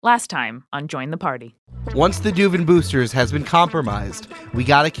Last time on Join the Party. Once the Duvin Boosters has been compromised, we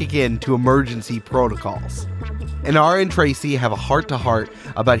gotta kick in to emergency protocols. Inara and Tracy have a heart-to-heart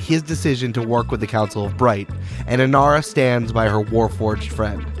about his decision to work with the Council of Bright, and Inara stands by her Warforged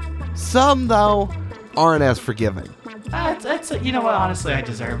friend. Some, though, aren't as forgiving. You know what, honestly, I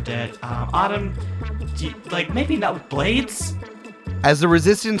deserved it. Autumn, maybe not with blades? As the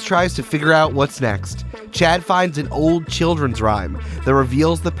Resistance tries to figure out what's next, Chad finds an old children's rhyme that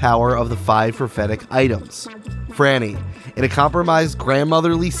reveals the power of the 5 prophetic items. Franny, in a compromised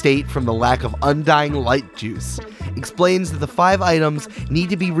grandmotherly state from the lack of undying light juice, explains that the 5 items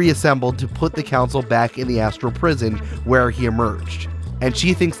need to be reassembled to put the council back in the astral prison where he emerged, and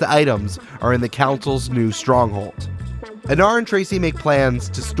she thinks the items are in the council's new stronghold. Inara and Tracy make plans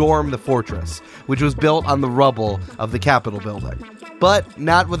to storm the fortress, which was built on the rubble of the Capitol building, but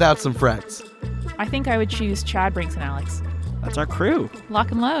not without some friends. I think I would choose Chad, Brinks, and Alex. That's our crew.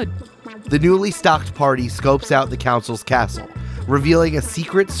 Lock and load. The newly stocked party scopes out the council's castle, revealing a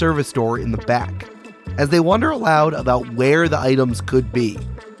secret service door in the back. As they wonder aloud about where the items could be,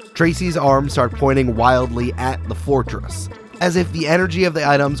 Tracy's arms start pointing wildly at the fortress, as if the energy of the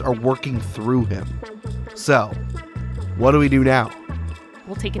items are working through him. So, what do we do now?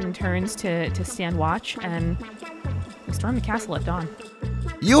 We'll take it in turns to stand watch, and we'll storm the castle at dawn.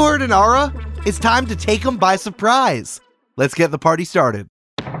 You heard Inara? It's time to take them by surprise. Let's get the party started.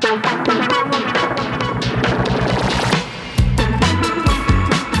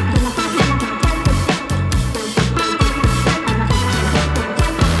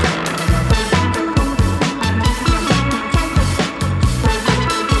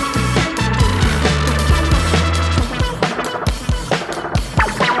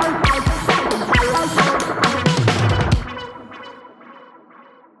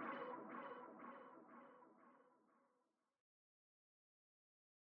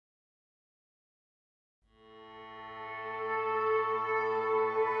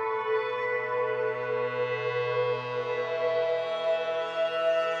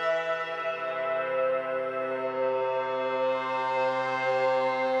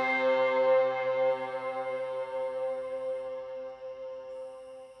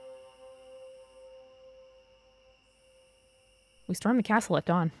 We storm the castle at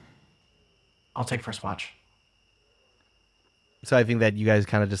dawn. I'll take first watch. So I think that you guys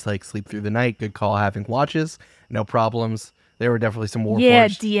kind of just sleep through the night. Good call having watches. No problems. There were definitely some Warforged. Yeah,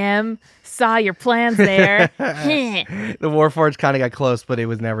 DM. Saw your plans there. The Warforged kind of got close, but it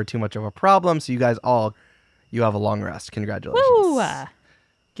was never too much of a problem. So you guys you have a long rest. Congratulations. Woo!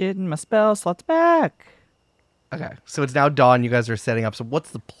 Getting my spell slots back. Okay, so it's now dawn. You guys are setting up. So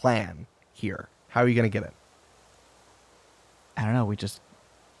what's the plan here? How are you going to get it? I don't know. We just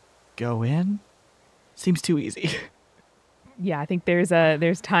go in? Seems too easy. Yeah, I think there's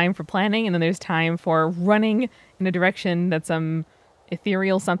time for planning, and then there's time for running in a direction that some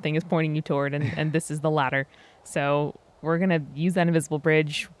ethereal something is pointing you toward, and this is the latter. So we're going to use that invisible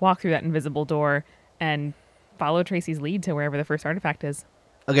bridge, walk through that invisible door, and follow Tracy's lead to wherever the first artifact is.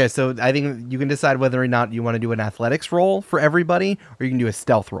 Okay, so I think you can decide whether or not you want to do an athletics roll for everybody, or you can do a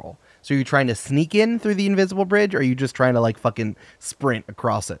stealth roll. So are you trying to sneak in through the invisible bridge, or are you just trying to fucking sprint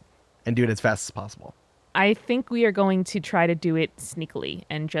across it and do it as fast as possible? I think we are going to try to do it sneakily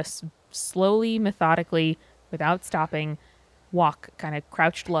and just slowly, methodically, without stopping, walk kind of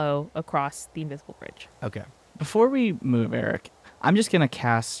crouched low across the invisible bridge. Okay. Before we move, Eric, I'm just going to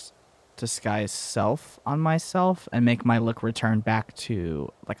cast Disguise Self on myself and make my look return back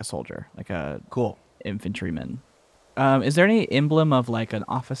to a soldier, like a Cool. infantryman. Is there any emblem of an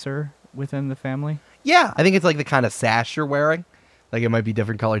officer within the family? Yeah, I think it's the kind of sash you're wearing. It might be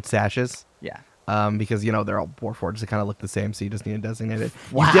different colored sashes. Yeah. Because, they're all Warforged. They kind of look the same, so you just need to designate it.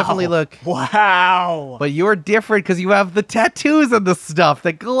 Wow. You definitely look... Wow. But you're different because you have the tattoos and the stuff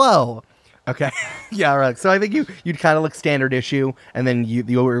that glow. Okay. Yeah, right. So I think you'd kind of look standard issue, and then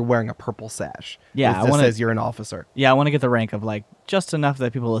you're wearing a purple sash. Yeah, It says you're an officer. Yeah, I want to get the rank of just enough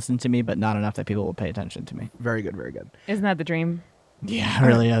that people listen to me, but not enough that people will pay attention to me. Very good, very good. Isn't that the dream? Yeah, it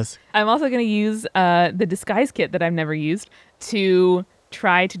really is. I'm also going to use the disguise kit that I've never used to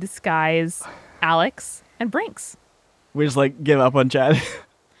try to disguise Alex and Brinks. We just give up on Chad.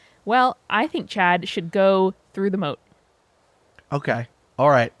 Well, I think Chad should go through the moat. Okay. All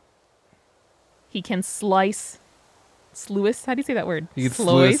right. He can sluice. How do you say that word? You can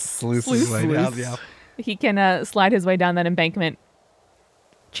sluice his way down, yeah. He can slide his way down that embankment,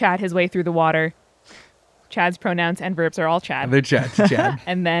 chat his way through the water. Chad's pronouns and verbs are all Chad. They're Chad.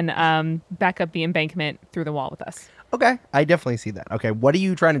 And then back up the embankment through the wall with us. Okay, I definitely see that. Okay, what are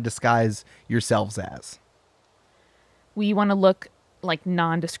you trying to disguise yourselves as? We want to look like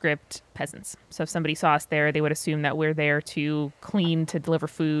nondescript peasants. So if somebody saw us there, they would assume that we're there to clean, to deliver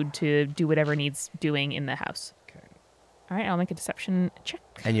food, to do whatever needs doing in the house. Okay. All right, I'll make a deception check.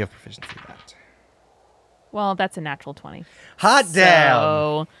 And you have proficiency in that. Well, that's a natural 20. Hot damn!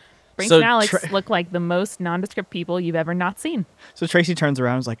 So Brinks So and Alex look like the most nondescript people you've ever not seen. So Tracy turns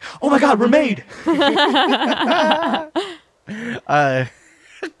around and is like, "Oh my God, we're made!"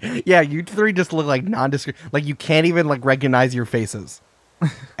 Yeah, you three just look like nondescript. Like you can't even like recognize your faces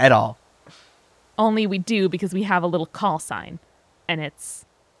at all. Only we do because we have a little call sign, and it's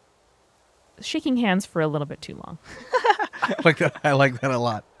shaking hands for a little bit too long. I like that a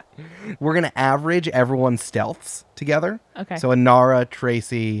lot. We're gonna average everyone's stealths together. Okay. So Inara,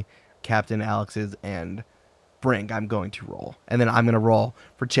 Tracy, Captain Alex's, and Brink, I'm going to roll, and then I'm gonna roll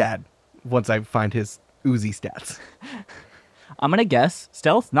for Chad once I find his Uzi stats. I'm gonna guess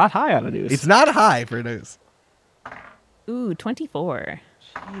stealth not high on a news. It's not high for news. Ooh, 24.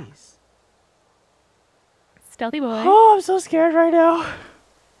 Jeez. Stealthy boy. Oh, I'm so scared right now.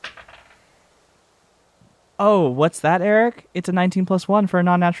 Oh, what's that, Eric? It's a 19 plus 1 for a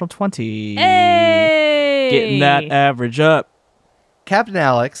non-natural 20. Hey! Getting that average up. Captain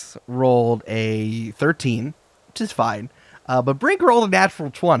Alex rolled a 13, which is fine. But Brink rolled a natural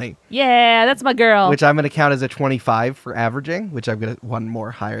 20, Yeah, that's my girl. which I'm going to count as a 25 for averaging, which I'm going to one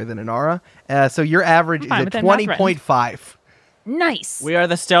more higher than Inara. So your average is fine a with that, not 20.5. Nice. We are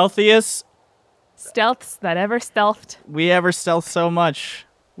the stealthiest Stealths that ever stealthed. we ever stealth so much.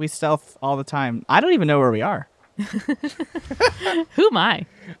 We stealth all the time. I don't even know where we are. Who am I?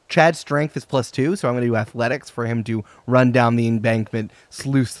 Chad's strength is +2, so I'm going to do athletics for him to run down the embankment,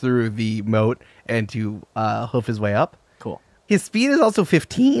 sluice through the moat, and to hoof his way up. Cool. His speed is also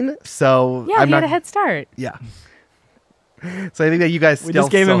 15, so Yeah, I'm he not. had a head start. Yeah. So I think that you guys We just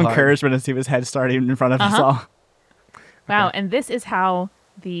stealth gave so him hard. encouragement as he was head starting in front of us all. Wow, and this is how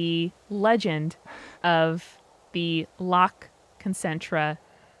the legend of the Loch Concentra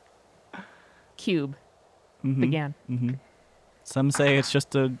cube began. Some say it's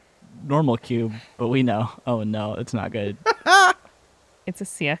just a normal cube, but we know. Oh no, it's not good. It's a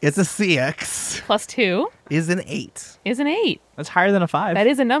CX. It's a CX. Plus 2 Is an 8. is an 8. That's higher than a 5. That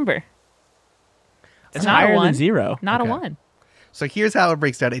is a number. it's not a higher 1. than 0. Not Okay. a 1. So here's how it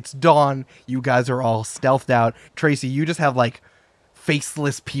breaks down. It's dawn. You guys are all stealthed out. Tracy, you just have like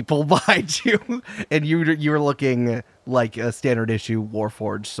faceless people behind you, and you're looking like a standard issue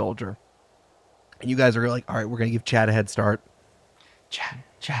Warforged soldier. And you guys are like, all right, we're gonna give Chad a head start. Chat.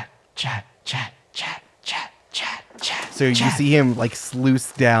 So you see him like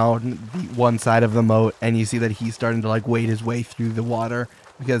sluice down the one side of the moat, and you see that he's starting to like wade his way through the water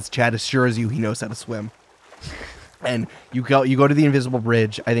because Chad assures you he knows how to swim. And you go to the invisible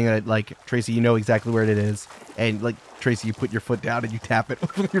bridge. I think that like Tracy, you know exactly where it is, and like Tracy, you put your foot down and you tap it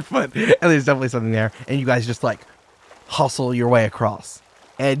with your foot, and there's definitely something there. And you guys just like hustle your way across,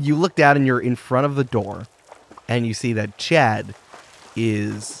 and you look down and you're in front of the door, and you see that Chad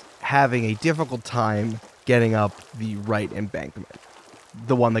is having a difficult time getting up the right embankment,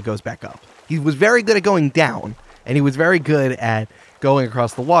 the one that goes back up. He was very good at going down, and he was very good at going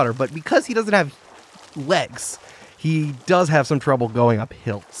across the water, but because he doesn't have legs, he does have some trouble going up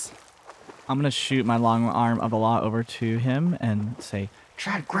hills. I'm going to shoot my long arm of the law over to him and say,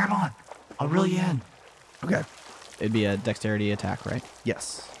 Chad, grab on. I'll reel you in. Okay. it'd be a dexterity attack, right?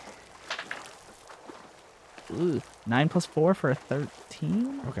 Yes. Ooh. 9 plus 4 for a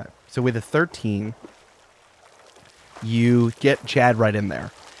 13? Okay. So with a 13, you get Chad right in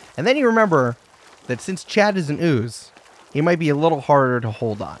there. And then you remember that since Chad is an ooze, he might be a little harder to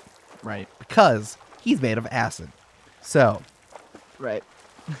hold on Right. because he's made of acid. So Right.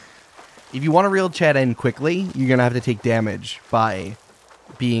 if you want to reel Chad in quickly, you're going to have to take damage by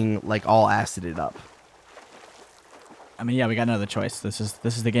being like all acided up. I mean, yeah, we got no other choice. This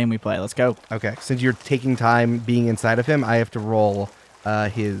is the game we play. Let's go. Okay. Since you're taking time being inside of him, I have to roll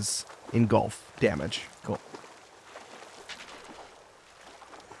his engulf damage. Cool.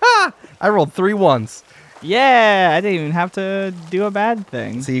 I rolled 3 ones. Yeah, I didn't even have to do a bad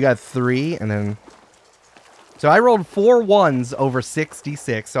thing. So you got 3, and then... So I rolled 4 ones over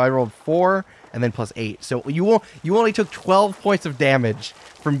 6d6. So I rolled 4 and then plus 8. So you only took 12 points of damage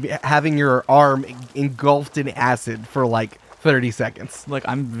from having your arm engulfed in acid for like 30 seconds. Look,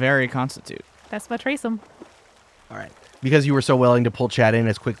 I'm very constitute. That's my Trace'em. All right. Because you were so willing to pull Chad in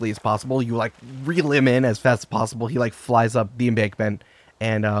as quickly as possible, you like reel him in as fast as possible. He like flies up the embankment,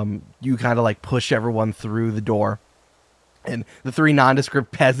 and you kind of like push everyone through the door. And the 3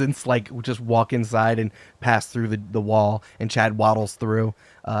 nondescript peasants like just walk inside and pass through the wall, and Chad waddles through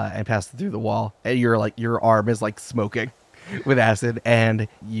and passes through the wall. And you're like your arm is like smoking with acid, and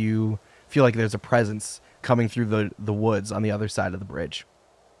you feel like there's a presence coming through the woods on the other side of the bridge.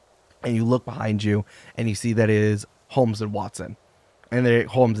 And you look behind you, and you see that it is Holmes and Watson. And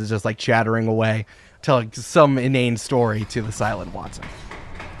Holmes is just like chattering away, telling some inane story to the silent Watson.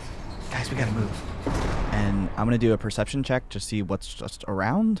 Guys, we gotta move. And I'm going to do a perception check to see what's just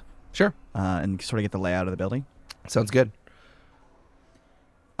around Sure. and sort of get the layout of the building. Sounds good.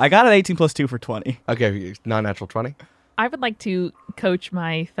 I got an 18 plus 2 for 20. Okay, non-natural 20. I would like to coach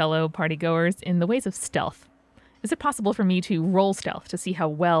my fellow partygoers in the ways of stealth. Is it possible for me to roll stealth to see how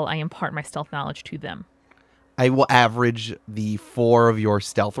well I impart my stealth knowledge to them? I will average the 4 of your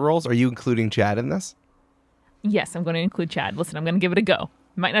stealth rolls. Are you including Chad in this? Yes, I'm going to include Chad. Listen, I'm going to give it a go.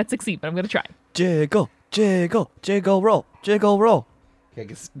 Might not succeed, but I'm going to try. Jiggle, jiggle, jiggle, roll, jiggle, roll. Okay,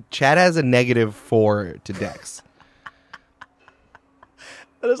 'cause Chad has a -4 to Dex.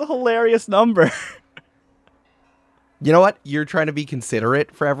 That is a hilarious number. You know what? You're trying to be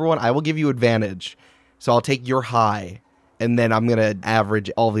considerate for everyone. I will give you advantage. So I'll take your high, and then I'm going to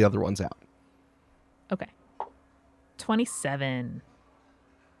average all the other ones out. Okay. 27.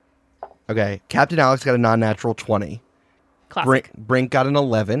 Okay, Captain Alex got a non-natural 20. Classic. Brink got an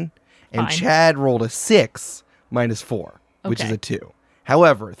 11. And Fine. Chad rolled a 6 -4, which is Okay. a 2.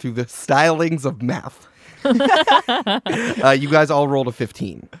 However, through the stylings of math, you guys all rolled a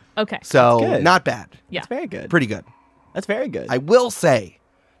 15. Okay. So good. not bad. Yeah. That's very good. Pretty good. That's very good. I will say,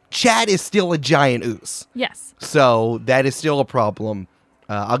 Chad is still a giant ooze. Yes. So that is still a problem.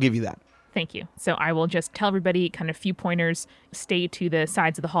 I'll give you that. Thank you. So I will just tell everybody kind of few pointers, stay to the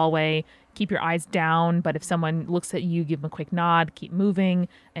sides of the hallway, keep your eyes down, but if someone looks at you, give them a quick nod, keep moving,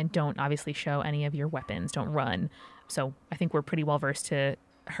 and don't obviously show any of your weapons. Don't run. So I think we're pretty well versed to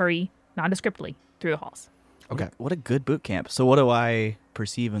hurry nondescriptly through the halls. Okay. What a good boot camp. So what do I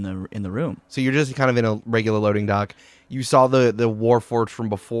perceive in the room? So you're just kind of in a regular loading dock. You saw the Warforged from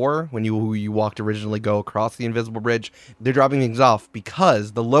before when you walked originally go across the invisible bridge. They're dropping things off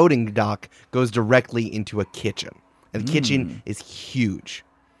because the loading dock goes directly into a kitchen. And the kitchen is huge.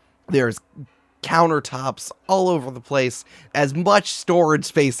 There's countertops all over the place, as much storage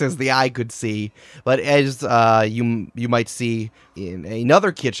space as the eye could see. But as you might see in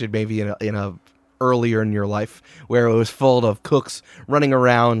another kitchen, maybe in a earlier in your life, where it was full of cooks running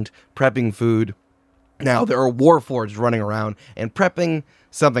around prepping food. Now there are Warforged running around and prepping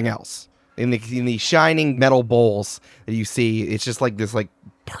something else. In the shining metal bowls that you see, it's just like this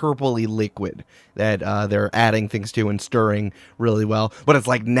purpley liquid that they're adding things to and stirring really well. But it's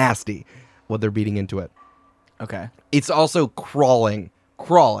like nasty what they're beating into it. Okay. It's also crawling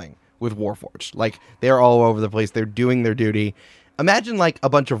with Warforged. Like they're all over the place. They're doing their duty. Imagine like a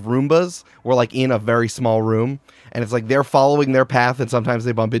bunch of Roombas were like in a very small room, and it's like they're following their path, and sometimes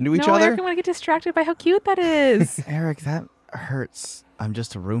they bump into each No, other. Eric, I want to get distracted by how cute that is. Eric, that hurts. I'm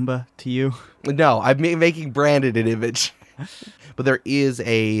just a Roomba to you. No, I'm making Brandon an image. But there is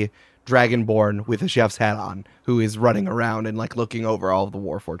a Dragonborn with a chef's hat on who is running around and like looking over all of the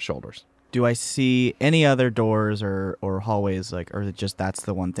Warforged shoulders. Do I see any other doors or hallways, or is it just that's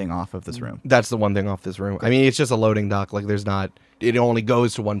the one thing off of this room? That's the one thing off this room. I mean, it's just a loading dock. Like there's not. It only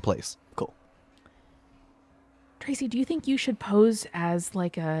goes to one place. Cool. Tracy, do you think you should pose as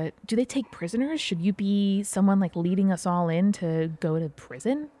do they take prisoners? Should you be someone like leading us all in to go to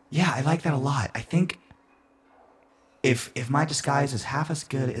prison? Yeah, I like that a lot. I think if my disguise is half as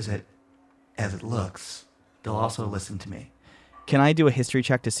good as it looks, they'll also listen to me. Can I do a history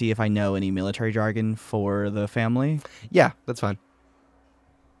check to see if I know any military jargon for the family? Yeah, that's fine.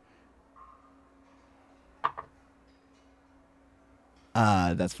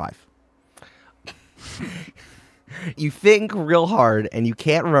 That's 5. You think real hard and you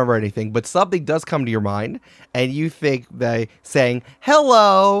can't remember anything, but something does come to your mind, and you think that saying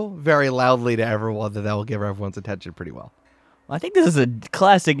hello very loudly to everyone that will give everyone's attention pretty well. I think this is a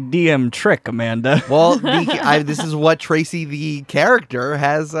classic DM trick, Amanda. Well, this is what Tracy, the character,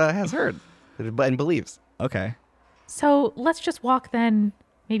 has heard and believes. Okay. So let's just walk then.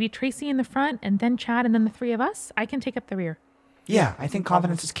 Maybe Tracy in the front, and then Chad, and then the 3 of us. I can take up the rear. Yeah, I think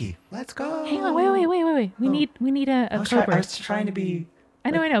confidence is key. Let's go. Hang on, wait. We need a I was code word. trying to be.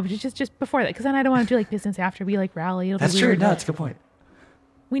 I know, but just before that, because then I don't want to do business after we rally. It'll That's be true. weird. No, that's a good point.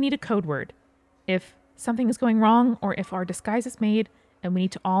 We need a code word. If something is going wrong, or if our disguise is made, and we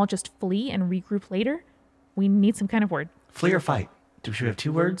need to all just flee and regroup later, we need some kind of word. Flee or fight? Should we have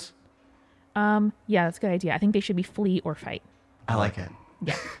 2 words? Yeah, that's a good idea. I think they should be flee or fight. I like it.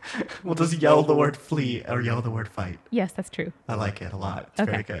 Yeah. We'll just yell the word flee or yell the word fight. Yes, that's true. I like it a lot. It's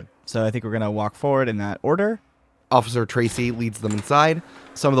Okay. very good. So I think we're going to walk forward in that order. Officer Tracy leads them inside.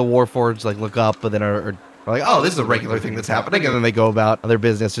 Some of the Warforged look up, but then are We're like, oh, this is a regular thing that's happening, and then they go about their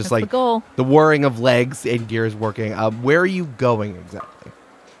business, just That's like the goal. the whirring of legs and gears working. Where are you going exactly?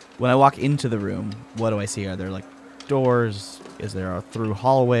 When I walk into the room, what do I see? Are there like doors? Is there a through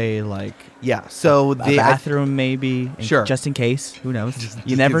hallway? Like Yeah, so a bathroom maybe? Sure. Just in case. Who knows? Just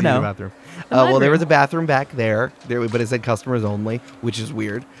you never in the know. bathroom. The Well, there mudroom. was a bathroom back there, but it said customers only, which is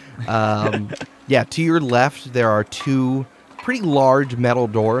weird. Yeah, to your left, there are two pretty large metal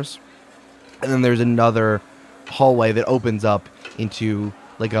doors. And then there's another hallway that opens up into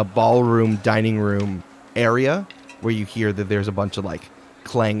like a ballroom, dining room area where you hear that there's a bunch of like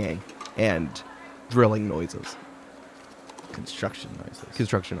clanging and drilling noises. Construction noises.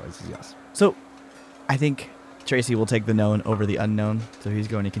 Construction noises, yes. So, I think Tracy will take the known over the unknown. So he's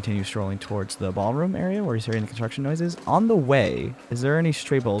going to continue strolling towards the ballroom area where he's hearing the construction noises. On the way, is there any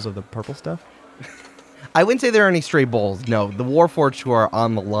stray bowls of the purple stuff? I wouldn't say there are any stray bowls. No, the Warforged who are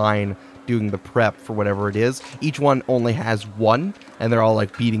on the line doing the prep for whatever it is, each one only has one, and they're all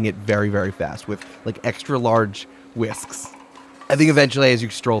like beating it very, very fast with like extra large whisks. I think eventually, as you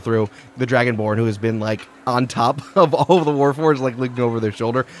stroll through, the Dragonborn, who has been like on top of all of the Warforged, like looking over their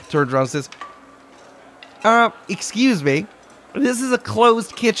shoulder, turns around and says, excuse me, this is a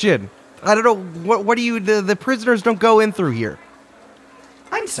closed kitchen. I don't know, what do you, the prisoners don't go in through here.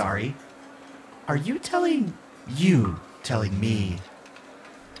 I'm sorry. Are you telling me,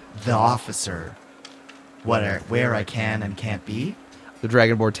 the officer, where I can and can't be? The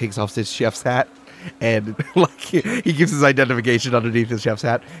Dragonborn takes off his chef's hat and like he gives his identification underneath his chef's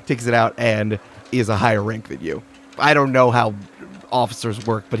hat, takes it out, and is a higher rank than you. I don't know how officers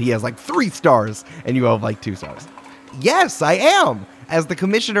work, but he has like 3 stars and you have like 2 stars. Yes, I am. As the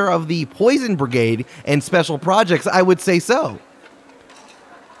commissioner of the Poison Brigade and Special Projects, I would say so.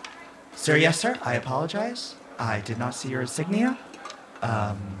 Sir, yes, sir. I apologize. I did not see your insignia.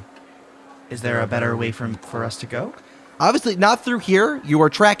 Is there a better way for us to go? Obviously, not through here. You are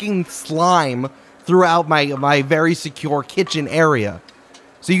tracking slime throughout my very secure kitchen area.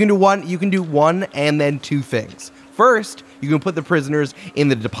 So you can do one and then 2 things. First, you can put the prisoners in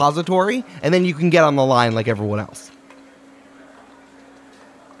the depository, and then you can get on the line like everyone else.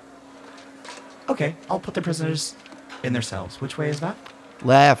 Okay, I'll put the prisoners in their cells. Which way is that?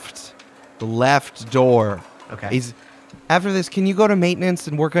 Left. The left door. Okay. After this, can you go to maintenance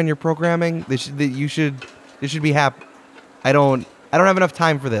and work on your programming? This should be happy. I don't have enough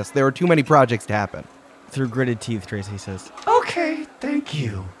time for this. There are too many projects to happen. Through gritted teeth, Tracy says. Okay, thank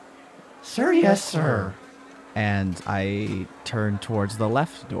you. Sir, yes, sir. And I turn towards the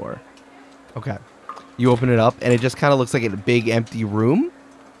left door. Okay. You open it up, and it just kind of looks like a big empty room.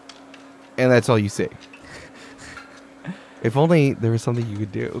 And that's all you see. If only there was something you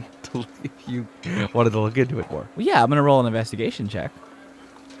could do if you wanted to look into it more. Well, yeah, I'm going to roll an investigation check.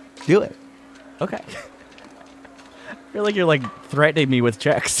 Do it. Okay. I feel like you're like threatening me with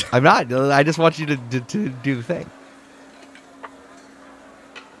checks. I'm not. I just want you to do the thing.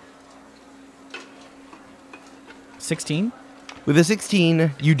 16? With a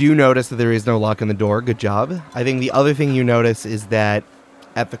 16, you do notice that there is no lock on the door. Good job. I think the other thing you notice is that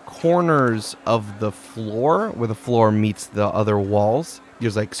at the corners of the floor, where the floor meets the other walls,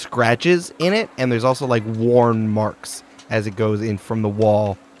 there's like scratches in it, and there's also like worn marks as it goes in from the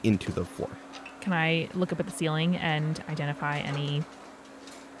wall into the floor. Can I look up at the ceiling and identify any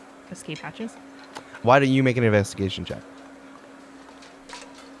escape hatches? Why don't you make an investigation check?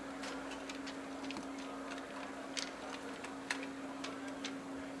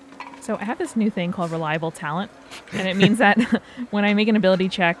 So I have this new thing called reliable talent, and it means that when I make an ability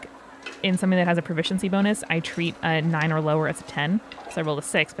check in something that has a proficiency bonus, I treat a 9 or lower as a 10. So I rolled a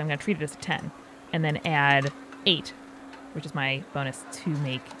 6, but I'm going to treat it as a 10, and then add 8, which is my bonus to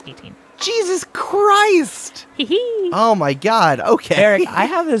make 18. Jesus Christ! Hee hee! Oh my God. Okay. Eric, I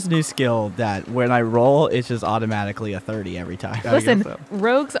have this new skill that when I roll, it's just automatically a 30 every time. I Listen, guess so.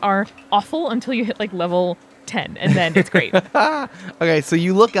 rogues are awful until you hit like level 10, and then it's great. Okay, so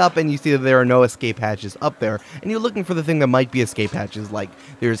you look up and you see that there are no escape hatches up there, and you're looking for the thing that might be escape hatches, like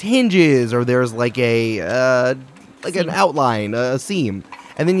there's hinges or there's like an outline, a seam.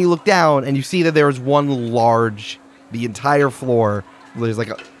 And then you look down and you see that there's one large, the entire floor, there's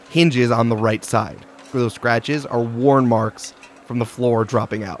like hinges on the right side. Where those scratches are worn marks from the floor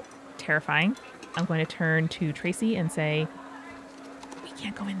dropping out. Terrifying. I'm going to turn to Tracy and say, "We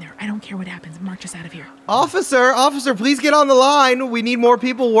can't go in there. I don't care what happens. March us out of here." Officer, please get on the line. We need more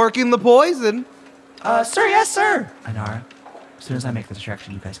people working the poison. Sir, yes, sir. Inara, as soon as I make the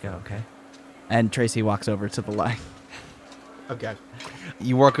distraction, you guys go, okay? And Tracy walks over to the line. Okay.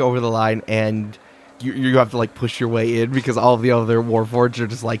 You work over the line, and you have to like push your way in because all of the other Warforged are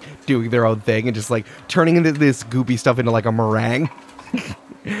just like doing their own thing and just like turning into this goopy stuff into like a meringue.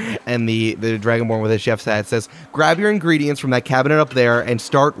 And the Dragonborn with his chef's hat says, grab your ingredients from that cabinet up there and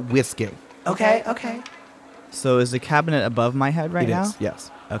start whisking. Okay. So is the cabinet above my head right now? It is,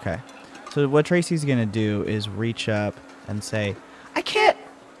 yes. Okay. So what Tracy's gonna do is reach up and say, I can't.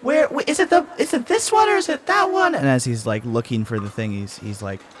 Where is it? Is it this one or is it that one? and as he's like looking for the thing, he's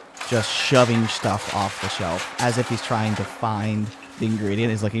like just shoving stuff off the shelf as if he's trying to find the ingredient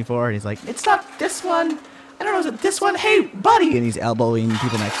he's looking for. And he's like, It's not this one. I don't know. Is it this one? Hey, buddy. and he's elbowing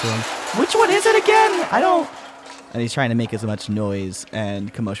people next to him, Which one is it again? I don't. and he's trying to make as much noise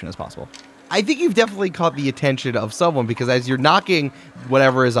and commotion as possible. I think you've definitely caught the attention of someone because as you're knocking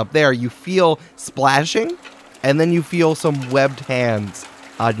whatever is up there, you feel splashing and then you feel some webbed hands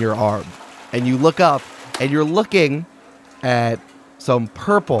on your arm. And you look up and you're looking at some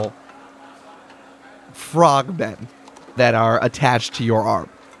purple frogmen that are attached to your arm.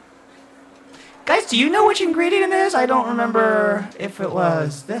 Guys, do you know which ingredient it is? I don't remember if it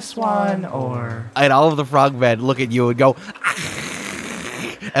was this one or. And all of the frogmen look at you and go,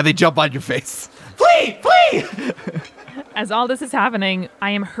 and they jump on your face. Flee! As all this is happening,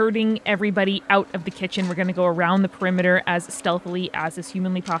 I am herding everybody out of the kitchen. We're going to go around the perimeter as stealthily as is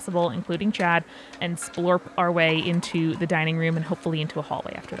humanly possible, including Chad, and splorp our way into the dining room and hopefully into a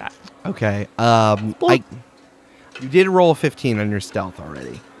hallway after that. Okay. You did roll a 15 on your stealth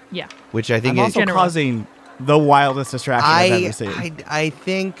already, Yeah. which I think I'm is... also general. causing the wildest distraction I've ever seen. I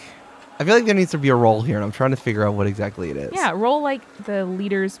feel like there needs to be a roll here, and I'm trying to figure out what exactly it is. Yeah, roll like the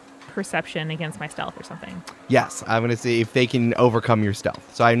leader's perception against my stealth or something. Yes, I'm going to see if they can overcome your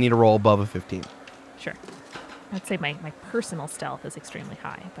stealth. So I need a roll above a 15. Sure. I'd say my personal stealth is extremely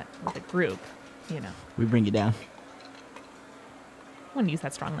high, but with a group, We bring you down. I wouldn't use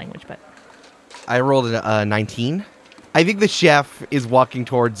that strong language, but I rolled a 19. I think the chef is walking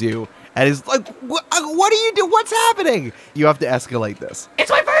towards you and is like, what do you do? What's happening? You have to escalate this.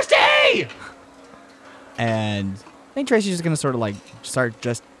 It's my first day! And I think Tracy's just gonna sort of like start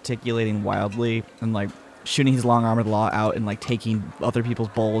gesticulating wildly and like shooting his long arm of the law out and like taking other people's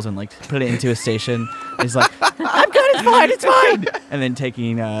bowls and like put it into a station. He's like, I'm good, it's fine. And then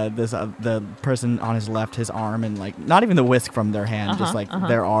taking the person on his left, his arm, and like not even the whisk from their hand, just like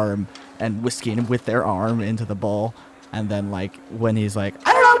their arm, and whisking with their arm into the bowl. And then like when he's like,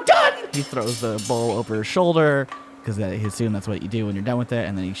 I don't know, done! he throws the bowl over his shoulder because he assumes that's what you do when you're done with it.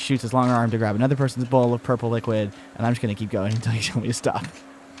 And then he shoots his long arm to grab another person's bowl of purple liquid. And I'm just going to keep going until you tell me to stop.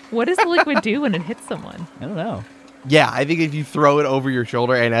 what does the liquid do when it hits someone? I don't know. Yeah, I think if you throw it over your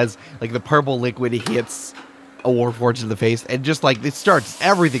shoulder and as like the purple liquid hits a Warforged in the face and just like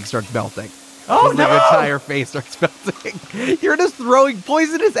everything starts melting. Oh, The no! entire face starts melting. You're just throwing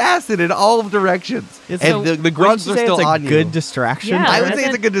poisonous acid in all directions. It's and so- the grunts are Wouldn't you say still it's a on you. good distraction. Yeah. I would say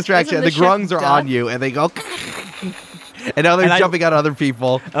it's a good distraction. And the isn't the grungs chef are on dumb? you, and they go, and now they're And I- jumping on other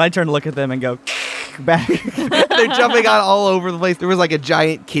people. And I turn to look at them and go, back. They're jumping on all over the place. There was like a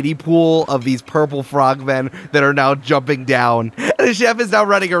giant kiddie pool of these purple frogmen that are now jumping down. And the chef is now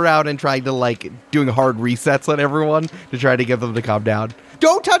running around and trying to like doing hard resets on everyone to try to get them to calm down.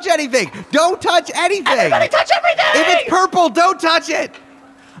 Don't touch anything! Don't touch anything! Everybody touch everything! If it's purple, don't touch it!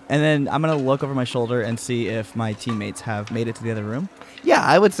 And then I'm going to look over my shoulder and see if my teammates have made it to the other room. Yeah,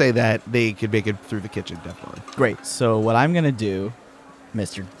 I would say that they could make it through the kitchen, definitely. Great. So what I'm going to do,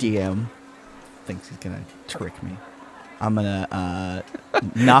 Mr. DM thinks he's going to trick me. I'm going to I'm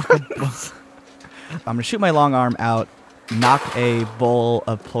going to shoot my long arm out, knock a bowl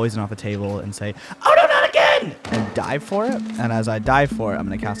of poison off the table and say, Oh no, not again! and dive for it. And as I dive for it, I'm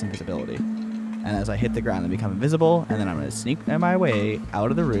going to cast invisibility. And as I hit the ground, I become invisible. And then I'm going to sneak my way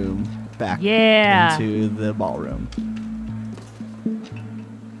out of the room, back Yeah. into the ballroom.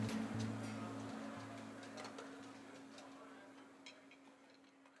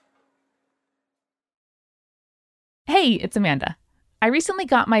 Hey, it's Amanda. I recently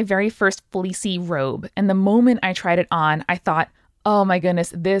got my very first fleecy robe, and the moment I tried it on, I thought, oh my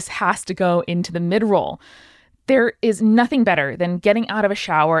goodness, this has to go into the mid-roll. There is nothing better than getting out of a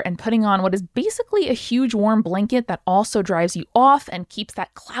shower and putting on what is basically a huge warm blanket that also dries you off and keeps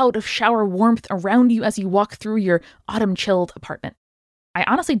that cloud of shower warmth around you as you walk through your autumn-chilled apartment. I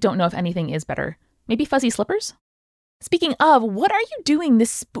honestly don't know if anything is better. Maybe fuzzy slippers? Speaking of, what are you doing this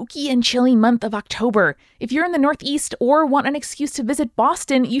spooky and chilly month of October? If you're in the Northeast or want an excuse to visit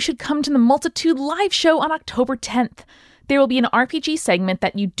Boston, you should come to the Multitude live show on October 10th. There will be an RPG segment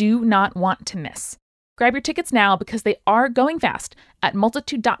that you do not want to miss. Grab your tickets now because they are going fast at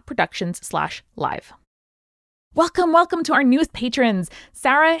multitude.productions/live. Welcome to our newest patrons,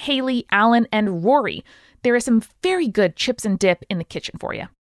 Sarah, Haley, Alan, and Rory. There is some very good chips and dip in the kitchen for you.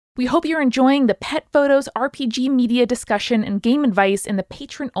 We hope you're enjoying the Pet Photos RPG media discussion and game advice in the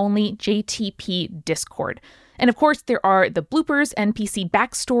patron-only JTP Discord. And of course, there are the bloopers, NPC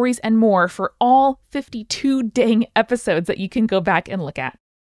backstories, and more for all 52 dang episodes that you can go back and look at.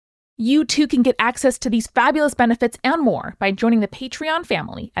 You too can get access to these fabulous benefits and more by joining the Patreon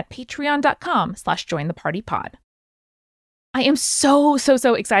family at patreon.com/jointhepartypod. I am so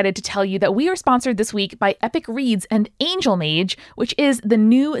excited to tell you that we are sponsored this week by Epic Reads and Angel Mage, which is the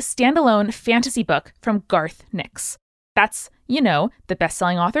new standalone fantasy book from Garth Nix. That's, the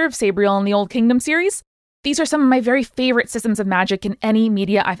best-selling author of Sabriel and the Old Kingdom series. These are some of my very favorite systems of magic in any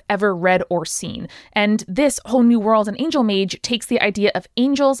media I've ever read or seen. And this whole new world in Angel Mage takes the idea of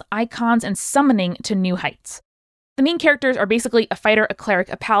angels, icons, and summoning to new heights. The main characters are basically a fighter, a cleric,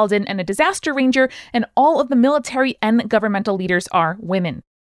 a paladin, and a disaster ranger, and all of the military and governmental leaders are women.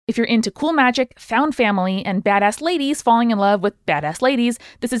 If you're into cool magic, found family, and badass ladies falling in love with badass ladies,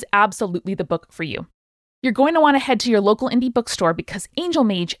 this is absolutely the book for you. You're going to want to head to your local indie bookstore because Angel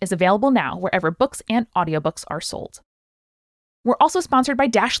Mage is available now wherever books and audiobooks are sold. We're also sponsored by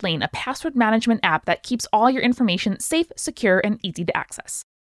Dashlane, a password management app that keeps all your information safe, secure, and easy to access.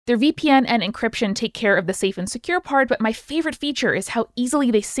 Their VPN and encryption take care of the safe and secure part, but my favorite feature is how easily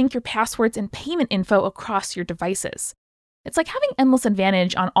they sync your passwords and payment info across your devices. It's like having endless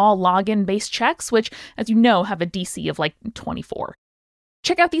advantage on all login-based checks, which, as you know, have a DC of like 24.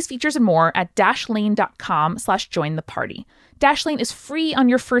 Check out these features and more at dashlane.com/jointheparty. Dashlane is free on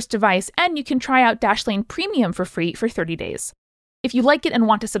your first device, and you can try out Dashlane Premium for free for 30 days. If you like it and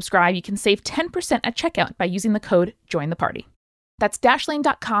want to subscribe, you can save 10% at checkout by using the code JOINTHEPARTY. That's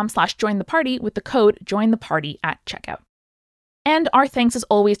dashlane.com/jointheparty with the code JOINTHEPARTY at checkout. And our thanks as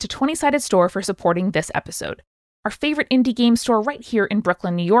always to 20-Sided Store for supporting this episode. Our favorite indie game store right here in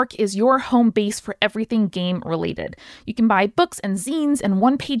Brooklyn, New York is your home base for everything game related. You can buy books and zines and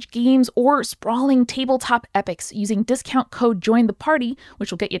one-page games or sprawling tabletop epics using discount code JOINTHEPARTY,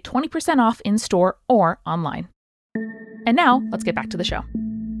 which will get you 20% off in store or online. And now, let's get back to the show.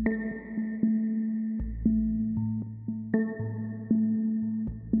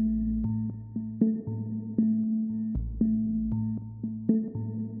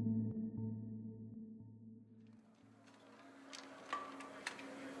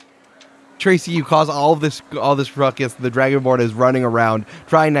 Tracy, you cause all this ruckus. The Dragonborn is running around,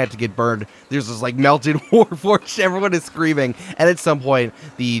 trying not to get burned. There's this melted warforged. Everyone is screaming, and at some point,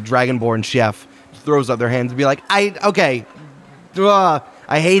 the Dragonborn chef throws up their hands and be like, I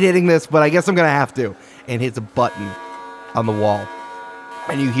hate hitting this, but I guess I'm gonna have to, and hits a button on the wall,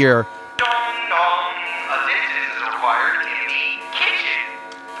 and you hear, Dong dong, assistance is required in the kitchen.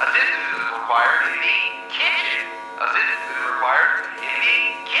 Assistance is required in the kitchen. Assistance is required in the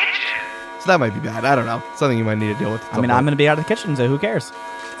kitchen. so that might be bad. I don't know. Something you might need to deal with. I'm going to be out of the kitchen, so who cares?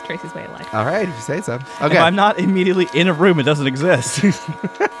 It's Tracy's way of life. All right, if you say so. Okay. If I'm not immediately in a room, it doesn't exist.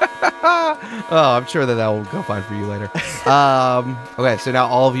 Oh, I'm sure that will go fine for you later. Okay, so now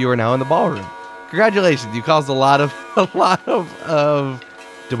all of you are now in the ballroom. Congratulations, you caused a lot of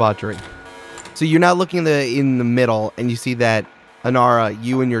debauchery. So you're now looking in the middle, and you see that Anara,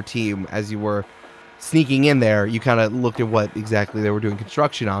 you and your team, as you were sneaking in there, you kind of looked at what exactly they were doing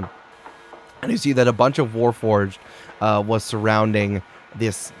construction on, and you see that a bunch of Warforged was surrounding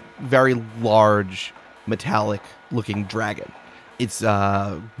this very large, metallic-looking dragon. It's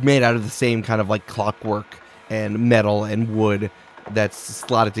made out of the same kind of clockwork and metal and wood that's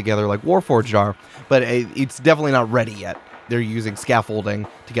slotted together like Warforged are, but it's definitely not ready yet. They're using scaffolding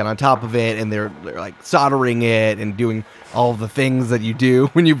to get on top of it, and they're soldering it and doing all of the things that you do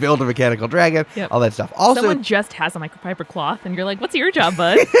when you build a mechanical dragon, all that stuff. Also, someone just has a microfiber cloth, and you're like, "What's your job,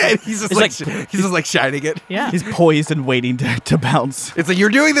 bud?" and he's just shining it. Yeah, He's poised and waiting to bounce. It's like, you're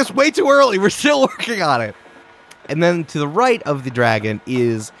doing this way too early. We're still working on it. And then to the right of the dragon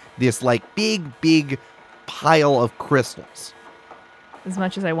is this big pile of crystals. As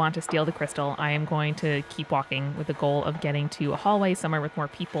much as I want to steal the crystal, I am going to keep walking with the goal of getting to a hallway somewhere with more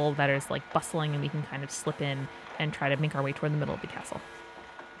people that is bustling, and we can kind of slip in and try to make our way toward the middle of the castle.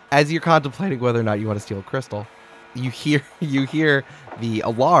 As you're contemplating whether or not you want to steal a crystal, you hear the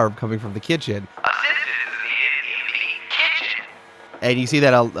alarm coming from the kitchen. Assistance is needed in the kitchen. And you see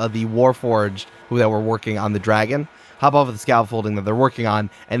that the Warforged that were working on the dragon hop off of the scaffolding that they're working on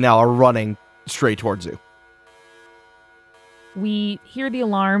and now are running straight towards you. We hear the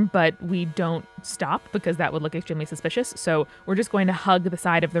alarm, but we don't stop because that would look extremely suspicious. So we're just going to hug the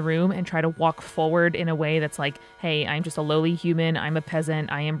side of the room and try to walk forward in a way that's like, hey, I'm just a lowly human. I'm a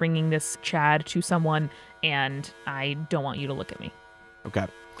peasant. I am bringing this Chad to someone, and I don't want you to look at me. Okay.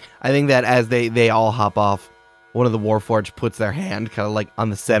 I think that as they all hop off, one of the Warforged puts their hand kind of like on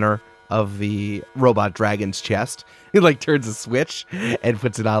the center of the robot dragon's chest. He like turns a switch and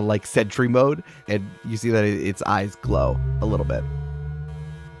puts it on like sentry mode, and you see that its eyes glow a little bit.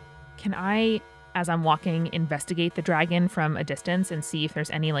 Can I, as I'm walking, investigate the dragon from a distance and see if there's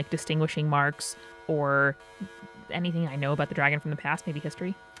any like distinguishing marks or anything I know about the dragon from the past, maybe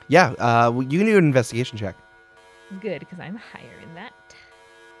history? Yeah, you can do an investigation check. Good, because I'm higher in that.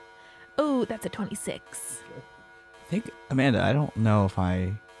 Oh, that's a 26. I think, Amanda, I don't know if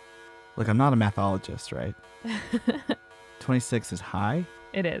Look, I'm not a mathologist, right? 26 is high?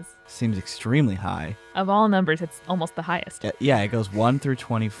 It is. Seems extremely high. Of all numbers, it's almost the highest. Yeah, it goes 1 through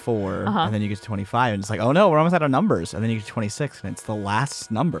 24, Uh-huh. and then you get to 25, and it's like, oh no, we're almost out of numbers. And then you get to 26, and it's the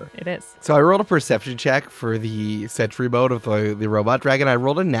last number. It is. So I rolled a perception check for the sentry mode of the robot dragon. I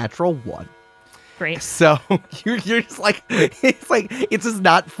rolled a natural 1. Great. So you're just like, it's just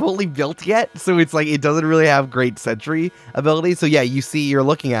not fully built yet. So it's like, it doesn't really have great sentry ability. So yeah, you're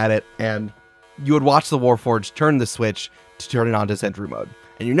looking at it, and you would watch the Warforged turn the switch to turn it on to sentry mode.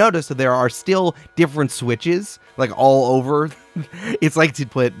 And you notice that there are still different switches, like all over. It's like to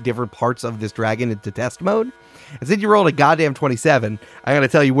put different parts of this dragon into test mode. And since you rolled a goddamn 27, I gotta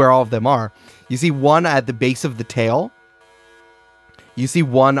tell you where all of them are. You see one at the base of the tail. You see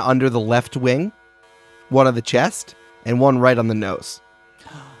one under the left wing, one on the chest, and one right on the nose.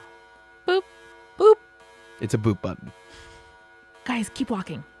 Boop. Boop. It's a boop button. Guys, keep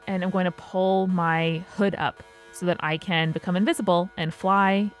walking. And I'm going to pull my hood up so that I can become invisible and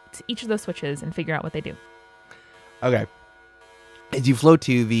fly to each of those switches and figure out what they do. Okay. As you float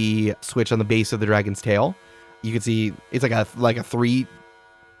to the switch on the base of the dragon's tail, you can see it's like a 3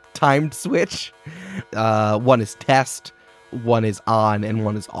 timed switch. One is test, one is on, and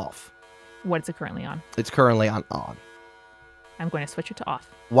one is off. What is it currently on? It's currently on. I'm going to switch it to off.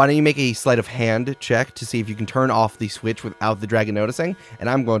 Why don't you make a sleight of hand check to see if you can turn off the switch without the dragon noticing, and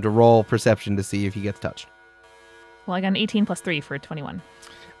I'm going to roll perception to see if he gets touched. Well, I got an 18 plus 3 for a 21.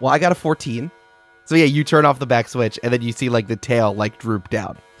 Well, I got a 14. So yeah, you turn off the back switch, and then you see like the tail like droop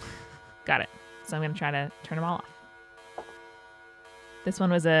down. Got it. So I'm going to try to turn them all off. This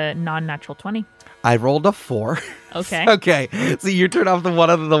one was a non-natural 20. I rolled a 4. Okay. Okay. So you turn off the one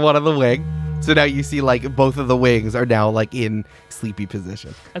on the wing. So now you see like both of the wings are now like in sleepy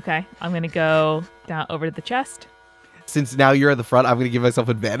position. Okay. I'm going to go down over to the chest. Since now you're at the front, I'm going to give myself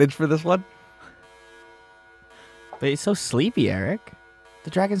advantage for this one. But it's so sleepy, Eric.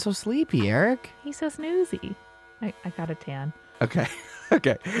 The dragon's so sleepy, Eric. He's so snoozy. I got a tan. Okay.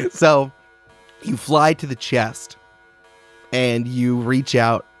 Okay. So you fly to the chest and you reach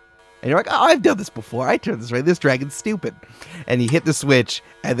out and you're like, oh, I've done this before. I turned this way. This dragon's stupid. And you hit the switch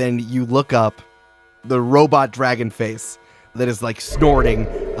and then you look up the robot dragon face that is like snorting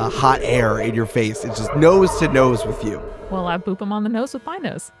hot air in your face. It's just nose to nose with you. Well, I boop him on the nose with my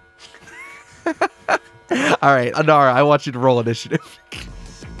nose. All right, Anara, I want you to roll initiative.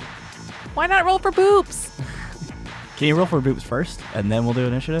 Why not roll for boops? Can you roll for boops first, and then we'll do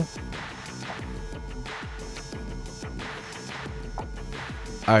initiative?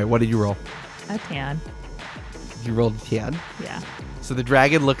 All right, what did you roll? A tan. You rolled a 10. Yeah. So the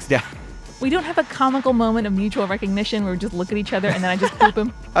dragon looks down. We don't have a comical moment of mutual recognition where we just look at each other and then I just boop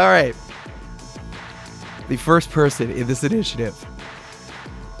him. All right. The first person in this initiative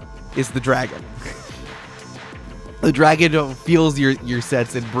is the dragon. The dragon feels your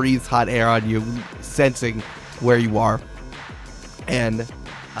sense and breathes hot air on you, sensing where you are. And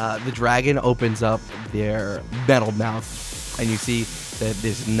the dragon opens up their metal mouth, and you see that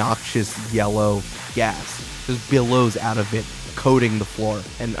this noxious yellow gas just billows out of it, coating the floor.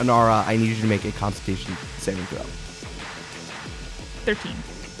 And Anara, I need you to make a Constitution saving throw. 13.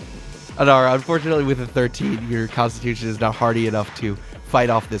 Anara, unfortunately with a 13, your Constitution is not hardy enough to fight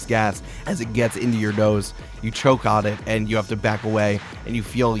off this gas. As it gets into your nose, you choke on it and you have to back away, and you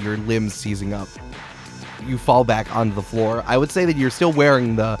feel your limbs seizing up. You fall back onto the floor. I would say that you're still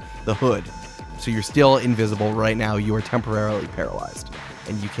wearing the hood, so you're still invisible right now. You are temporarily paralyzed,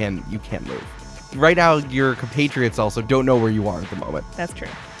 and you can't move. Right now, your compatriots also don't know where you are at the moment. That's true.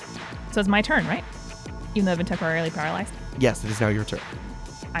 So it's my turn, right? Even though I've been temporarily paralyzed. Yes, it is now your turn.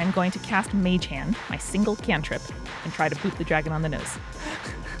 I'm going to cast Mage Hand, my single cantrip, and try to boop the dragon on the nose.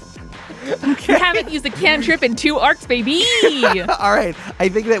 Okay. We haven't used a cantrip in 2 arcs, baby! All right. I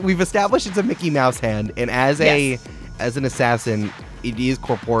think that we've established it's a Mickey Mouse hand, and as as an assassin, it is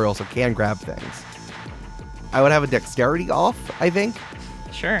corporeal, so can grab things. I would have a dexterity off, I think,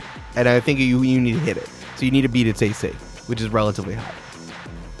 Sure. and I think you need to hit it. So you need to beat its AC, which is relatively high.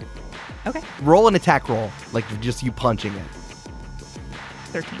 Okay. Roll an attack roll, like just you punching it.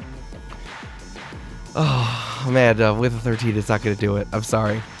 13. Oh, man, with a 13, it's not going to do it. I'm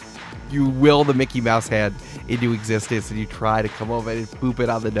sorry. You will the Mickey Mouse hand into existence, and you try to come over and boop it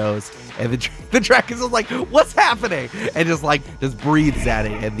on the nose, and the dragon is like, "What's happening?" And just breathes at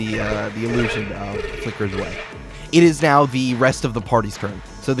it, and the illusion flickers away. It is now the rest of the party's turn,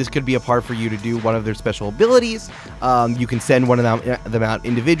 so this could be a part for you to do one of their special abilities. You can send one of them out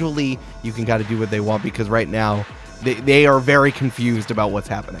individually. You can kind of do what they want, because right now they are very confused about what's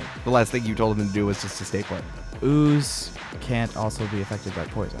happening. The last thing you told them to do was just to stay put. Ooze can't also be affected by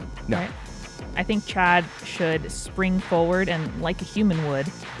poison. No. Right. I think Chad should spring forward and, like a human would,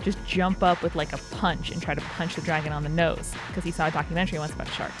 just jump up with like a punch and try to punch the dragon on the nose, because he saw a documentary once about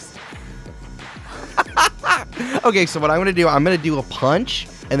sharks. Okay, so what I'm going to do a punch,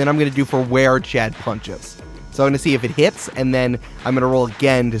 and then I'm going to do for where Chad punches. So I'm going to see if it hits, and then I'm going to roll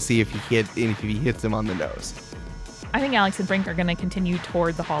again to see if he hits him on the nose. I think Alex and Brink are going to continue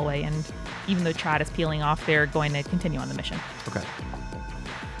toward the hallway, and even though Chad is peeling off, they're going to continue on the mission. Okay.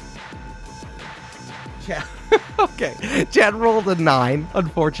 Chad, okay. Chad rolled a 9,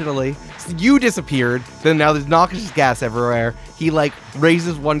 unfortunately. So you disappeared. Then now there's noxious gas everywhere. He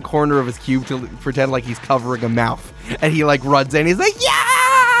raises one corner of his cube to pretend like he's covering a mouth, and he runs in. He's like,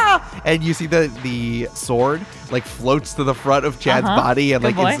 "Yeah!" And you see the sword floats to the front of Chad's body, and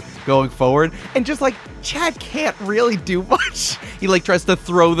Good boy. it's going forward. And just Chad can't really do much. He tries to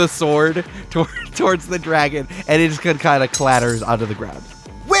throw the sword towards the dragon, and it just kind of clatters onto the ground.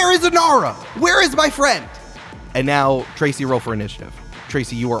 Where is Inara? Where is my friend? And now, Tracy, roll for initiative.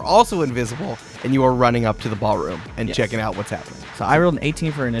 Tracy, you are also invisible, and you are running up to the ballroom and Yes. checking out what's happening. So I rolled an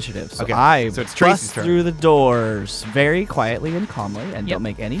 18 for initiative. So Okay, I so it's Tracy's bust turn. through the doors very quietly and calmly and Yep. don't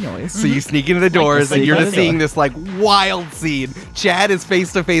make any noise. So you sneak into the doors, the and you're just Cinderella. seeing this wild scene. Chad is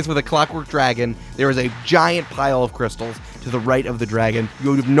face to face with a clockwork dragon. There is a giant pile of crystals to the right of the dragon.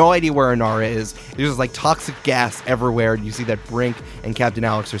 You have no idea where Inara is. There's just toxic gas everywhere, and you see that Brink and Captain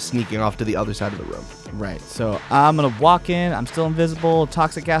Alex are sneaking off to the other side of the room. Right. So I'm going to walk in. I'm still invisible.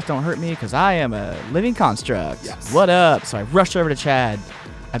 Toxic gas don't hurt me because I am a living construct. Yes. What up? So I rush over to Chad.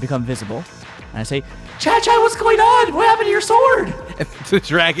 I become visible. And I say, Chad, what's going on? What happened to your sword? And the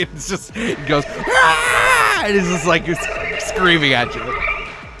dragon goes, "Ah!" and is just screaming at you.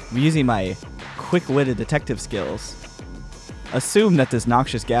 I'm using my quick-witted detective skills. Assume that this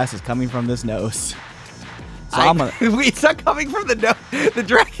noxious gas is coming from this nose. So I'm gonna, It's not coming from the nose. The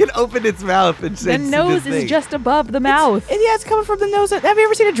dragon opened its mouth and The said, nose is just above the mouth. and yeah, it's coming from the nose. Have you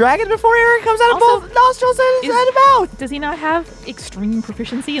ever seen a dragon before? It comes out of Also, both nostrils and is- out of mouth. Does he not have extreme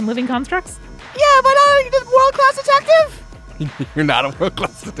proficiency in living constructs? Yeah, but I'm a world-class detective. You're not a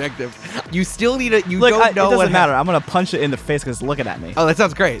world-class detective. You still need a. You Look, don't know it doesn't what matter. I'm gonna punch it in the face because it's looking at me. Oh, that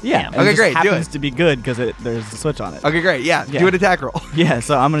sounds great. Yeah. and it Okay, just great. Do Happens it. to be good because there's a switch on it. Okay, great. Yeah. Yeah. Do an attack roll. Yeah.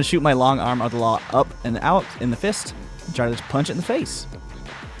 So I'm gonna shoot my long arm of the law up and out in the fist, and try to just punch it in the face.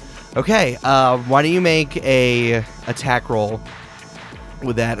 Okay. Why don't you make a attack roll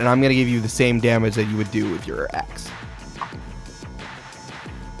with that, and I'm gonna give you the same damage that you would do with your axe.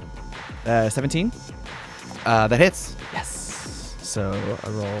 17. That hits. Yes. So I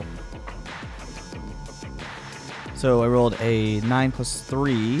roll. So I rolled a 9 plus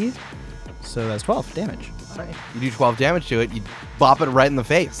 3, so that's 12 damage. All right. You do 12 damage to it. You bop it right in the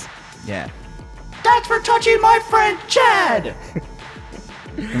face. Yeah. That's for touching my friend Chad.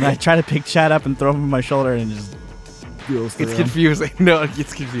 And I try to pick Chad up and throw him on my shoulder and just goes through It's him. confusing. No, it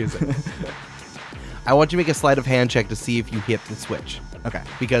gets confusing. I want you to make a sleight of hand check to see if you hit the switch. Okay.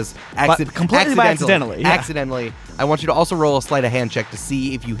 Because completely by accidentally, yeah. accidentally, I want you to also roll a sleight of hand check to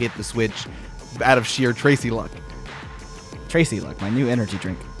see if you hit the switch out of sheer Tracy luck. Tracy, look, my new energy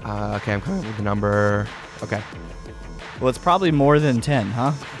drink. Okay, I'm coming up with a number. Okay. Well, it's probably more than 10,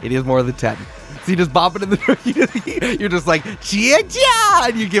 huh? It is more than 10. So you just bop it in the... You're just like, chia-chia!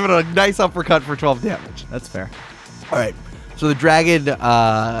 And you give it a nice uppercut for 12 damage. That's fair. All right. So the dragon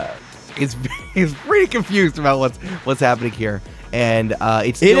is pretty confused about what's happening here. And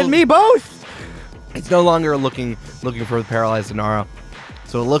it's still... It and me both! It's no longer looking for the paralyzed Inara.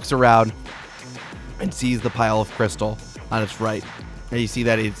 So it looks around and sees the pile of crystal on its right. And you see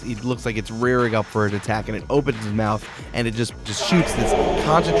that it looks like it's rearing up for an attack, and it opens its mouth, and it just shoots this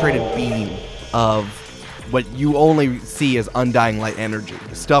concentrated beam of what you only see as undying light energy.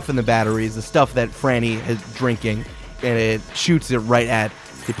 The stuff in the batteries, the stuff that Franny is drinking, and it shoots it right at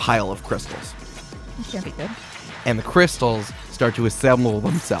the pile of crystals. It can't be good. and the crystals start to assemble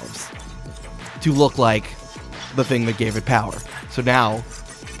themselves to look like the thing that gave it power. So now,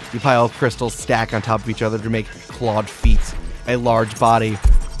 the pile of crystals stack on top of each other to make clawed feet, a large body,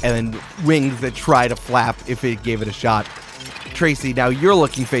 and then wings that try to flap if it gave it a shot. Tracy, now you're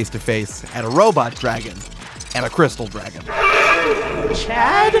looking face to face at a robot dragon and a crystal dragon.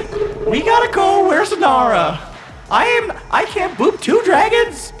 Chad, we gotta go. Where's Nara? I can't boop 2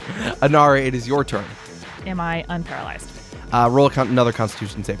 dragons. Anara, it is your turn. Am I unparalyzed? Roll another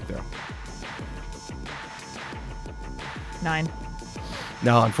Constitution saving throw. 9.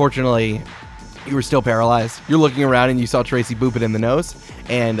 No, unfortunately, you were still paralyzed. You're looking around and you saw Tracy boop it in the nose,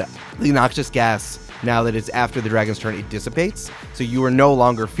 and the noxious gas, now that it's after the dragon's turn, it dissipates. So you are no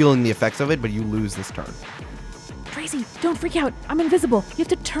longer feeling the effects of it, but you lose this turn. Tracy, don't freak out. I'm invisible. You have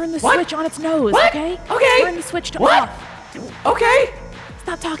to turn the What? switch on its nose, What? okay? Okay. Turn the switch to What? off. Okay.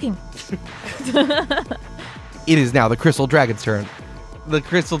 Stop talking. It is now the Crystal Dragon's turn. The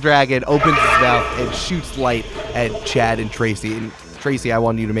Crystal Dragon opens its mouth and shoots light at Chad and Tracy. And Tracy, I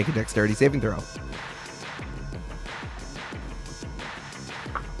want you to make a dexterity saving throw.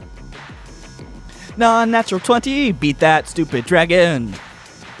 Non-natural 20. Beat that stupid dragon.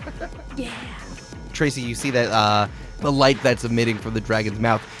 Tracy, you see that the light that's emitting from the dragon's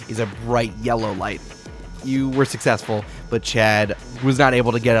mouth is a bright yellow light. You were successful, but Chad was not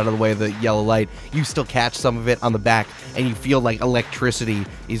able to get out of the way of the yellow light. You still catch some of it on the back, and you feel like electricity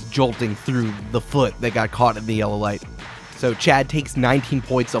is jolting through the foot that got caught in the yellow light. So Chad takes 19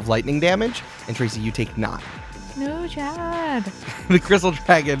 points of lightning damage, and Tracy, you take 9. No, Chad. The Crystal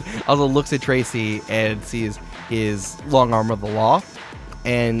Dragon also looks at Tracy and sees his long arm of the law,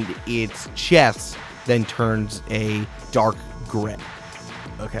 and its chest then turns a dark gray.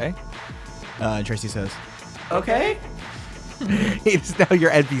 Okay. And Tracy says, Okay. It's now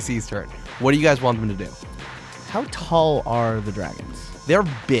your NPC's turn. What do you guys want them to do? how tall are the dragons? They're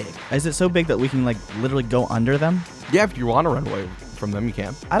big. Is it so big that we can, like, literally go under them? Yeah, if you want to run away from them, you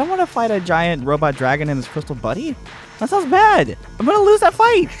can. I don't want to fight a giant robot dragon and his crystal buddy. That sounds bad. I'm going to lose that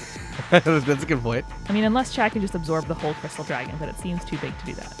fight. That's a good point. I mean, unless Chad can just absorb the whole crystal dragon, but it seems too big to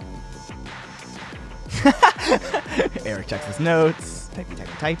do that. Eric checks his notes.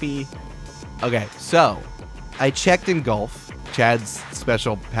 Typey. Okay, so I checked Engulf, Chad's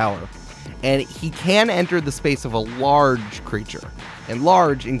special power, and he can enter the space of a large creature. And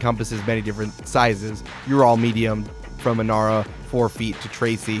large encompasses many different sizes. You're all medium, from Inara, 4 feet, to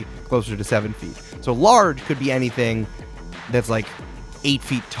Tracy, closer to 7 feet. So large could be anything that's like 8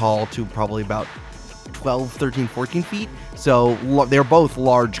 feet tall to probably about 12, 13, 14 feet. So they're both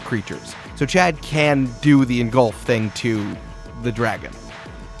large creatures. So Chad can do the engulf thing to the dragon.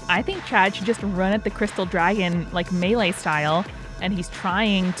 I think Chad should just run at the crystal dragon like melee style, and he's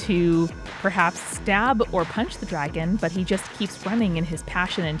trying to perhaps stab or punch the dragon, but he just keeps running in his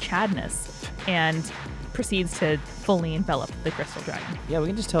passion and Chadness and proceeds to fully envelop the crystal dragon. Yeah, we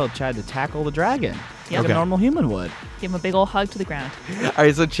can just tell Chad to tackle the dragon. Yeah. Like Okay. a normal human would. Give him a big old hug to the ground. All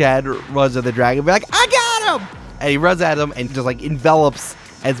right, so Chad runs at the dragon, be like, I got him! And he runs at him and just like envelops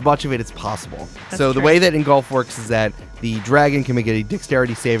as much of it as possible. That's So the true. way that Engulf works is that the dragon can make a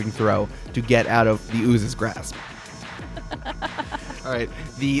dexterity saving throw to get out of the ooze's grasp. All right,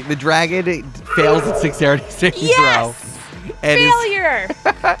 the dragon fails its dexterity saving throw. And Failure!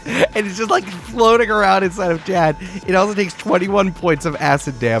 and it's just like floating around inside of Chad. It also takes 21 points of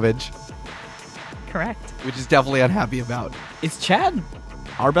acid damage, Correct. which is definitely unhappy about. Is Chad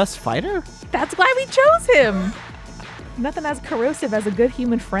our best fighter? That's why we chose him. Nothing as corrosive as a good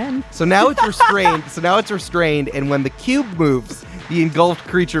human friend. So now it's restrained. And when the cube moves, the engulfed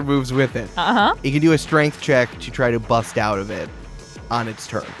creature moves with it. Uh-huh. It can do a strength check to try to bust out of it on its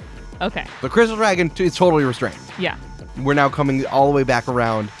turn. Okay. The crystal dragon is totally restrained. Yeah. We're now coming all the way back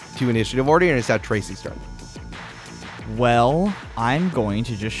around to initiative order, and it's now Tracy's turn. Well, I'm going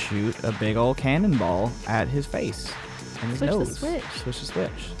to just shoot a big old cannonball at his face and his Switch the nose. switch. Switch the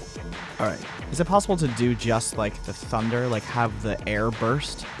switch. All right. Is it possible to do just like the thunder, like have the air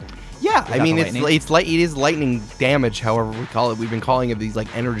burst? Yeah, I Without mean the it is lightning damage, however we call it. We've been calling it these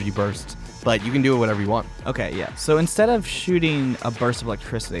like energy bursts, but you can do it whatever you want. Okay, yeah. So instead of shooting a burst of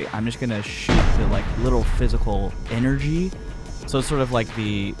electricity, I'm just gonna shoot the like little physical energy. So it's sort of like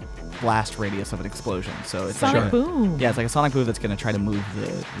the blast radius of an explosion. So it's Sonic like boom. yeah, it's like a sonic boom that's gonna try to move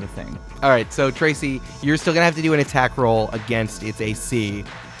the thing. All right, so Tracy, you're still gonna have to do an attack roll against its AC,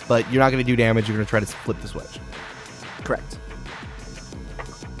 but you're not gonna do damage. You're gonna try to flip the switch. Correct.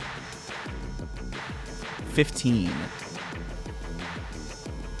 15.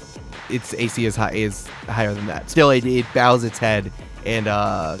 Its AC is higher than that. Still, it bows its head and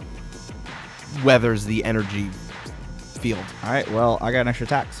weathers the energy field. All right, well, I got an extra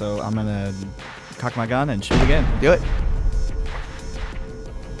attack, so I'm going to cock my gun and shoot again. Do it.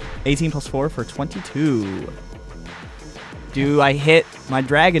 18 plus 4 for 22. Do I hit my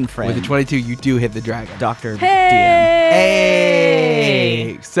dragon friend? With the 22, you do hit the dragon. Dr. DM.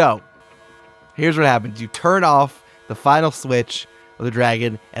 Hey! So, here's what happens. You turn off the final switch of the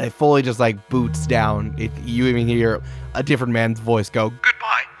dragon, and it fully just like boots down. You even hear a different man's voice go,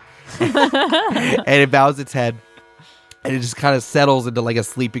 "Goodbye." And it bows its head, and it just kind of settles into like a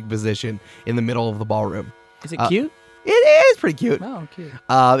sleeping position in the middle of the ballroom. Is it cute? It is pretty cute. Oh, cute.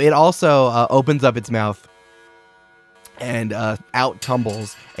 It also opens up its mouth, and out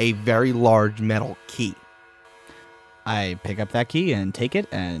tumbles a very large metal key. I pick up that key and take it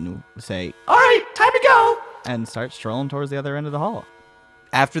and say, All right, time to go. and start strolling towards the other end of the hall.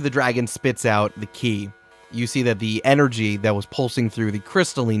 After the dragon spits out the key, you see that the energy that was pulsing through the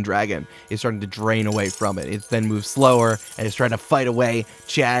crystalline dragon is starting to drain away from it. It then moves slower and is trying to fight away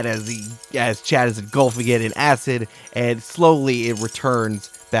Chad as Chad is engulfing it in acid, and slowly it returns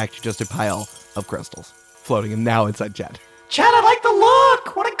back to just a pile of crystals floating and now inside Chad. Chad, I like the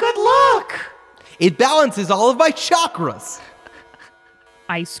look. What a good look. It balances all of my chakras.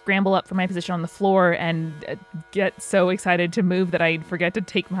 I scramble up from my position on the floor and get so excited to move that I forget to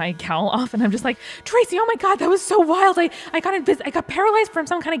take my cowl off, and I'm just like, Tracy, oh my god, that was so wild. I got paralyzed from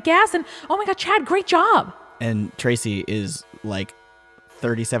some kind of gas, and oh my god, Chad, great job. And Tracy is like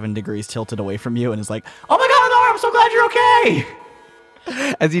 37 degrees tilted away from you and is like, Oh my God, Nora, I'm so glad you're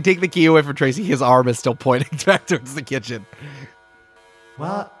okay. As you take the key away from Tracy, his arm is still pointing back towards the kitchen.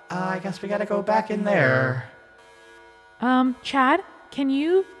 Well, I guess we gotta go back in there. Chad, can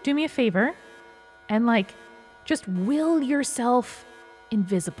you do me a favor and just will yourself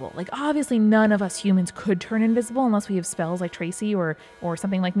invisible? Like, obviously none of us humans could turn invisible unless we have spells like Tracy or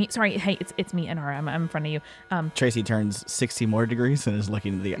something like me. Sorry, hey, it's me, Nora. I'm in front of you. Tracy turns 60 more degrees and is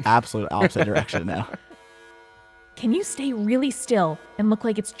looking in the absolute opposite direction now. Can you stay really still and look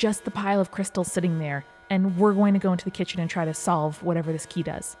like it's just the pile of crystals sitting there, and we're going to go into the kitchen and try to solve whatever this key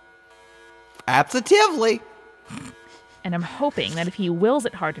does? Absolutely. And I'm hoping that if he wills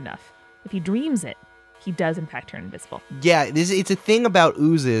it hard enough, if he dreams it, he does in fact turn invisible. Yeah, it's a thing about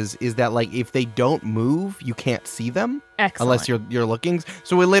oozes is that if they don't move, you can't see them. Excellent. Unless you're looking.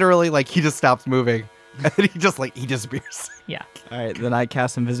 So we literally he just stops moving and he disappears. Yeah. All right, then I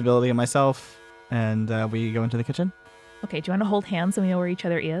cast invisibility on myself and we go into the kitchen. Okay, do you want to hold hands so we know where each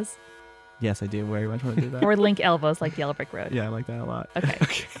other is? Yes, I do. Very much want to do that. Or link elbows like Yellow Brick Road? Yeah, I like that a lot.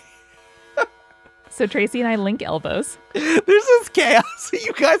 Okay. So Tracy and I link elbows. There's this chaos.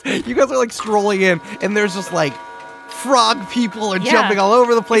 You guys are strolling in, and there's just frog people are jumping all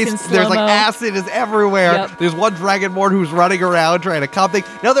over the place. It's in There's slow-mo. acid is everywhere. Yep. There's one dragonborn who's running around trying to cop things.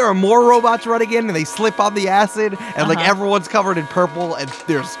 Now there are more robots running in, and they slip on the acid, and everyone's covered in purple, and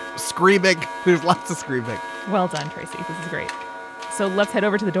there's screaming. There's lots of screaming. Well done, Tracy. This is great. So let's head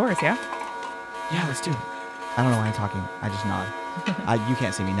over to the doors, yeah? Yeah, let's do it. I don't know why I'm talking. I just nod. You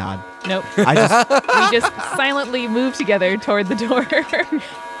can't see me nod. Nope. I just We just silently move together toward the door.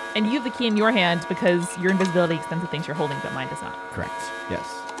 And you have the key in your hand because your invisibility extends the things you're holding, but mine does not. correct. Yes.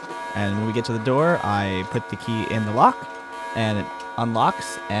 And when we get to the door, I put the key in the lock, and it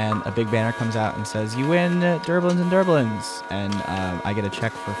unlocks, and a big banner comes out and says, "You win Durblins and Durblins," and I get a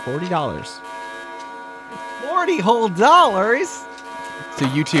check for $40. 40 whole dollars. So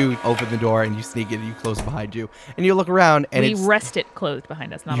you two open the door and you sneak in and you close it behind you. And you look around and We it's rest it closed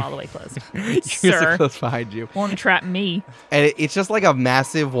behind us, not all the way closed. Sir. Close behind you. Won't trap me. And it's just a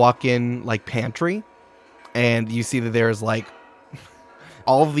massive walk-in pantry. And you see that there's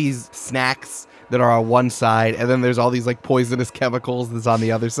all of these snacks that are on one side, and then there's all these poisonous chemicals that's on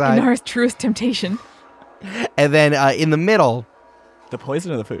the other side. Inara's truest temptation. And then in the middle, The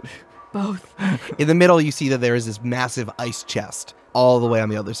poison or the food? Both. you see that there is this massive ice chest all the way on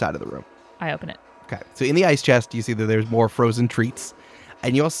the other side of the room. I open it. Okay. So in the ice chest, you see that there's more frozen treats.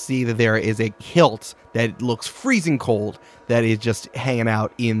 And you'll see that there is a hilt that looks freezing cold that is just hanging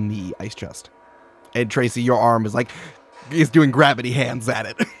out in the ice chest. And Tracy, your arm is doing gravity hands at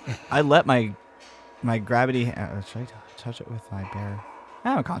it. I let my gravity. Should I touch it with my bare?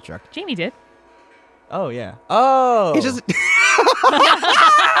 I have a construct. Jamie did. Oh yeah. Oh. It's just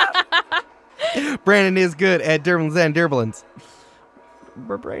Brandon is good at Durblins and Durblins.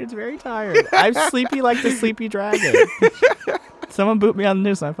 My brain's very tired. I'm sleepy like the sleepy dragon. Someone boot me on the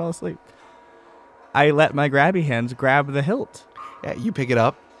news and I fell asleep. I let my grabby hands grab the hilt. Yeah, you pick it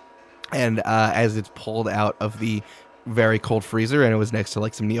up, and as it's pulled out of the very cold freezer, and it was next to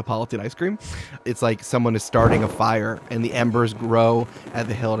like some Neapolitan ice cream. It's like someone is starting a fire, and the embers grow at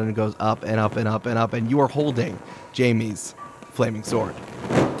the hilt, and it goes up and up and up and up, and you are holding Jamie's flaming sword.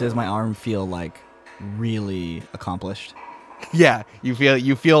 Does my arm feel like really accomplished? Yeah, you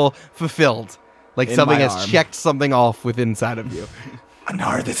feel fulfilled, like In something my has arm. checked something off within inside of you.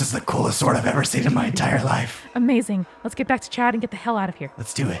 Anar, this is the coolest sword I've ever seen in my entire life. Amazing. Let's get back to Chad and get the hell out of here.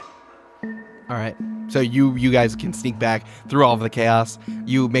 Let's do it. All right, so you guys can sneak back through all of the chaos.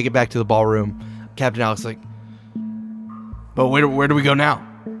 You make it back to the ballroom. Captain Alex is like, but where do we go now?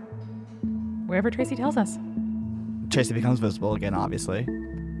 Wherever Tracy tells us. Tracy becomes visible again, obviously.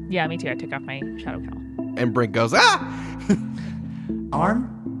 Yeah, me too. I took off my shadow cowl. And Brink goes, ah!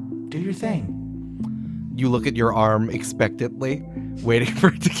 Arm, do your thing. You look at your arm expectantly, waiting for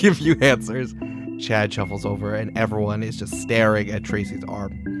it to give you answers. Chad shuffles over, and everyone is just staring at Tracy's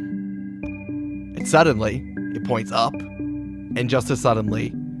arm. And suddenly, it points up, and just as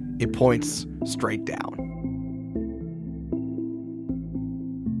suddenly, it points straight down.